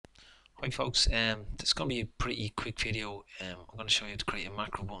Right folks, this is going to be a pretty quick video. I'm going to show you how to create a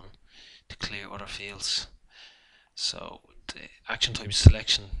macro button to clear other fields. So the action type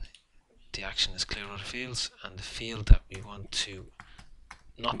selection, the action is clear other fields, and the field that we want to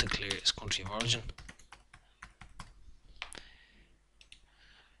not to clear is country of origin.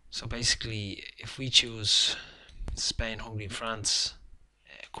 So basically, if we choose Spain, Hungary, France,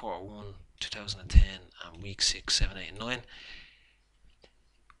 Q1 2010 and week 6, 7, 8 and 9,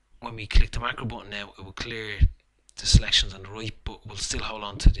 when we click the macro button now, it will clear the selections on the right, but we'll still hold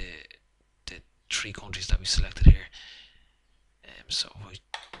on to the three countries that we selected here. So if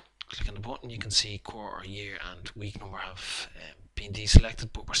I click on the button, you can see quarter, year and week number have been deselected,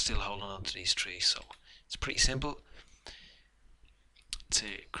 but we're still holding on to these three. So it's pretty simple. To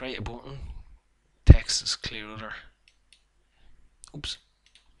create a button, text is clear other.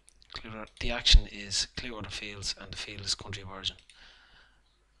 Clear other. The action is clear other fields, and the field is country of origin.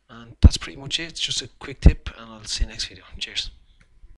 And that's pretty much it. It's just a quick tip, and I'll see you next video. Cheers.